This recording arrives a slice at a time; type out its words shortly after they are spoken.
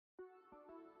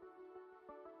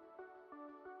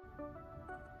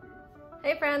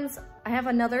Hey friends, I have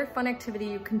another fun activity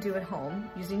you can do at home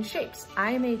using shapes.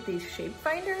 I made these shape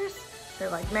finders. They're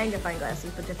like magnifying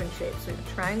glasses, but different shapes. So we have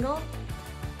a triangle,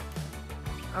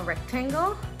 a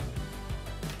rectangle,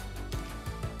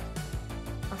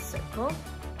 a circle,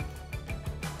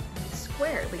 and a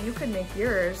square. But you could make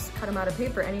yours, cut them out of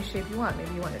paper, any shape you want.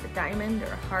 Maybe you wanted a diamond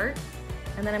or a heart.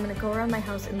 And then I'm gonna go around my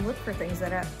house and look for things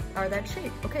that are that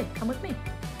shape. Okay, come with me.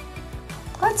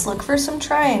 Let's look for some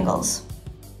triangles.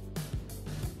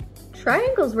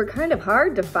 Triangles were kind of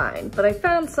hard to find, but I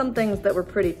found some things that were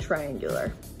pretty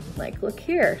triangular. Like, look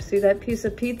here, see that piece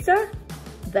of pizza?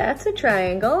 That's a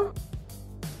triangle.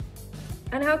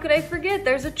 And how could I forget?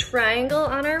 There's a triangle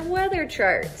on our weather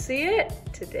chart. See it?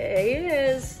 Today it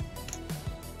is.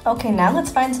 Okay, now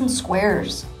let's find some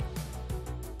squares.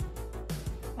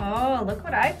 Oh, look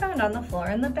what I found on the floor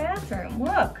in the bathroom.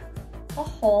 Look, a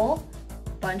whole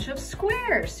bunch of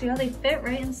squares. See how they fit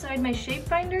right inside my shape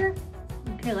finder?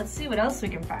 Okay, let's see what else we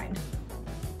can find.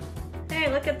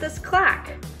 Hey, look at this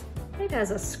clock. It has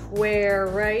a square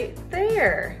right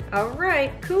there. All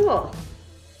right, cool.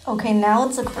 Okay, now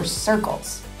let's look for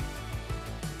circles.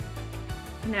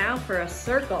 Now for a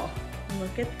circle.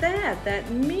 Look at that. That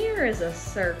mirror is a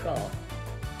circle.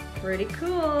 Pretty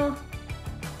cool.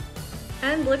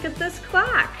 And look at this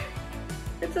clock.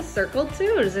 It's a circle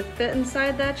too. Does it fit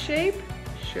inside that shape?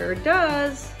 Sure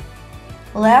does.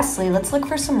 Lastly, let's look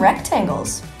for some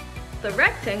rectangles. The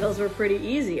rectangles were pretty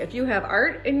easy. If you have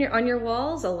art on your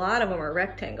walls, a lot of them are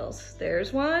rectangles.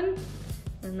 There's one.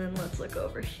 And then let's look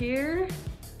over here.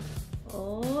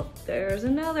 Oh, there's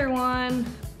another one.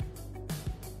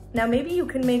 Now maybe you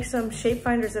can make some shape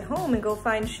finders at home and go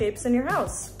find shapes in your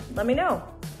house. Let me know.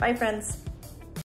 Bye, friends.